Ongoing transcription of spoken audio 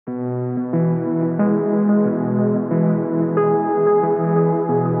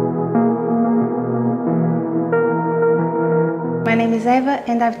is Eva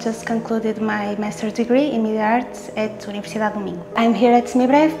and I've just concluded my master's degree in Media Arts at Universidade do Minho. I'm here at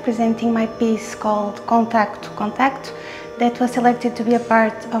Semibreve presenting my piece called Contact to Contact that was selected to be a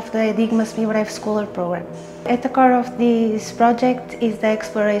part of the EDIGMA Semibreve Scholar program. At the core of this project is the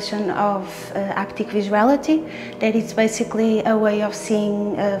exploration of haptic visuality, that is basically a way of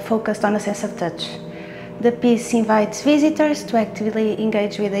seeing focused on a sense of touch. The piece invites visitors to actively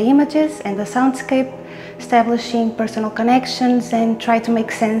engage with the images and the soundscape, establishing personal connections and try to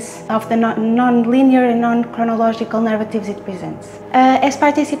make sense of the non-linear and non-chronological narratives it presents. As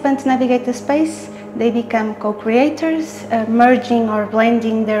participants navigate the space, they become co-creators, merging or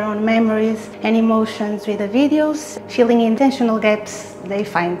blending their own memories and emotions with the videos, filling intentional gaps they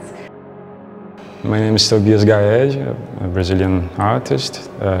find. My name is Tobias Gaed, a Brazilian artist,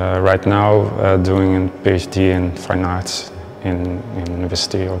 right now doing a PhD in Fine Arts in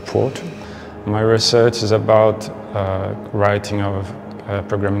University of Porto. My research is about writing of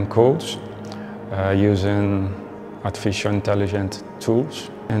programming codes using artificial intelligence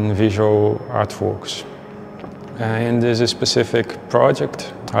tools and visual artworks. In this specific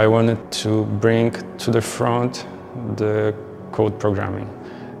project, I wanted to bring to the front the code programming.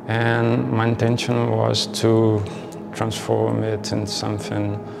 And my intention was to transform it in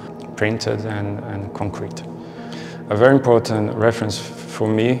something printed and concrete. A very important reference for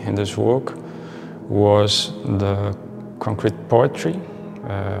me in this work was the concrete poetry,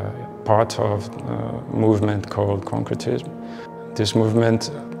 part of a movement called concretism. This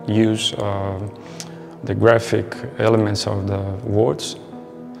movement used the graphic elements of the words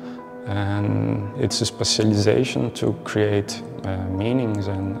and its specialization to create meanings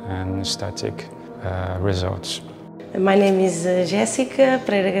and aesthetic results. My name is Jéssica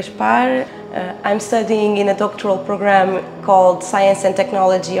Pereira Gaspar. I'm studying in a doctoral program called Science and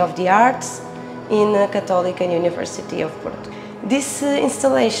Technology of the Arts in Católica University of Porto. This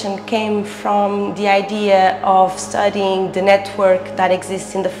installation came from the idea of studying the network that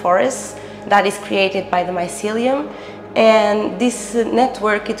exists in the forest that is created by the mycelium. And this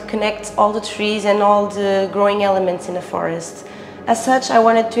network, it connects all the trees and all the growing elements in the forest. As such, I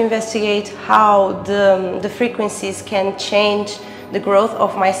wanted to investigate how the frequencies can change the growth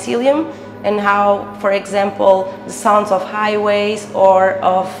of mycelium and how, for example, the sounds of highways or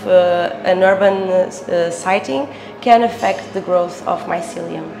of an urban sighting can affect the growth of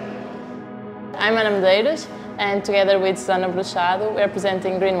mycelium. I'm Ana Medeiros, and together with Susana Bruchado, we are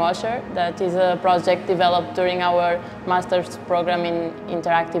presenting Greenwasher, that is a project developed during our master's program in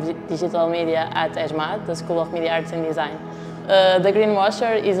interactive digital media at EDIGMA, the School of Media Arts and Design. The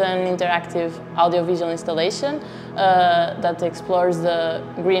Greenwasher is an interactive audiovisual installation that explores the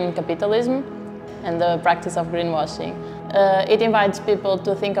green capitalism and the practice of greenwashing. It invites people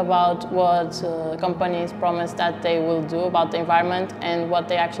to think about what companies promise that they will do about the environment and what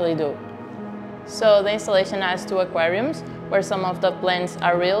they actually do. So the installation has two aquariums, where some of the plants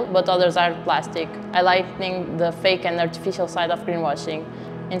are real, but others are plastic, highlighting the fake and artificial side of greenwashing.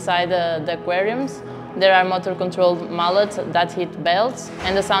 Inside the aquariums, there are motor-controlled mallets that hit belts,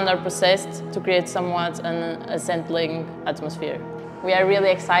 and the sound are processed to create somewhat an acetylene atmosphere. We are really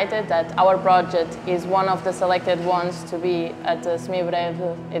excited that our project is one of the selected ones to be at the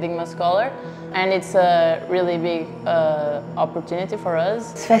Semibreve EDIGMA Scholar, and it's a really big opportunity for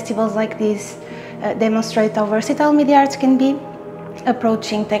us. Festivals like this demonstrate how versatile media arts can be,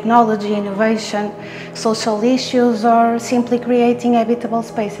 approaching technology, innovation, social issues, or simply creating habitable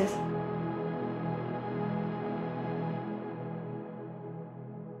spaces.